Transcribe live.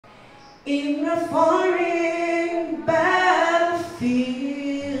In a foreign battlefield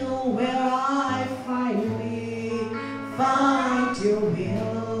where I finally find your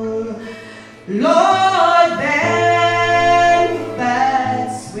will, Lord, then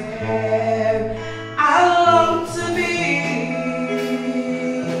that's where I long to be.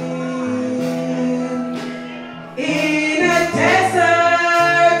 In a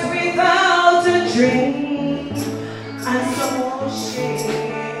desert without a drink and some more shame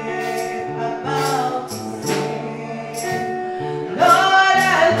about to sin, Lord,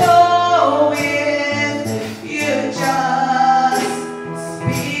 I'll go with you. Just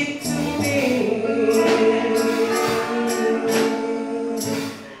speak to me.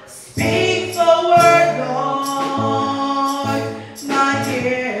 Speak the word, Lord. My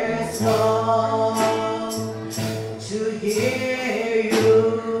ears long to hear you.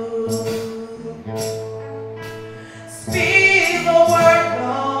 Speak the word,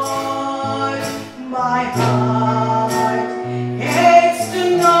 Lord. My heart hates to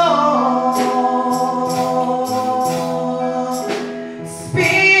know.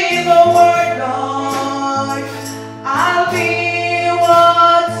 Speak the word, Lord. I'll be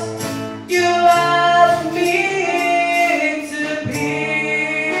what you have me to be.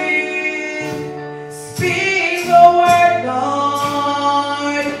 Speak the word,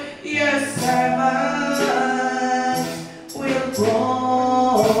 Lord. Your servant will go.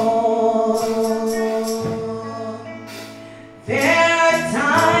 There are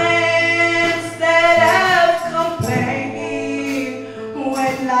times that I've complained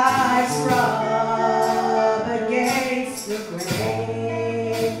when life's rub against the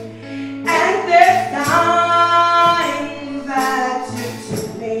grain, and there's times that you took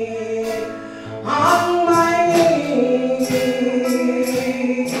me on my knees.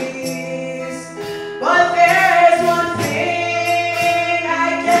 But there's one thing I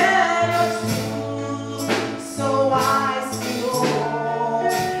cannot do, so I still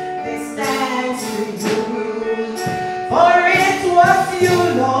hold this thanks to you. For it was you,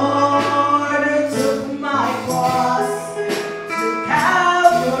 Lord, who took my cross to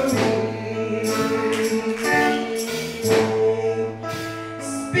Calvary.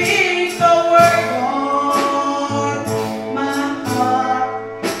 Speak the word, Lord. My heart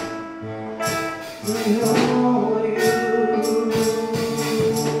will know you.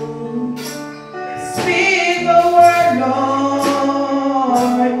 Speak the word,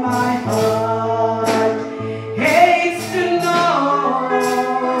 Lord. My heart hates to know.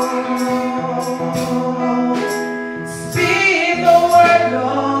 Speak the word,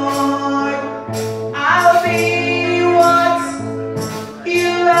 Lord. I'll be what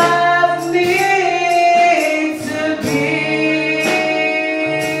you have me to be.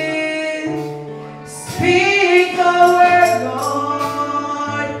 Speak the word,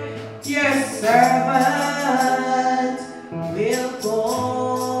 Lord. Your servant will go.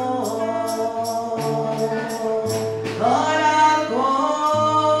 Lord,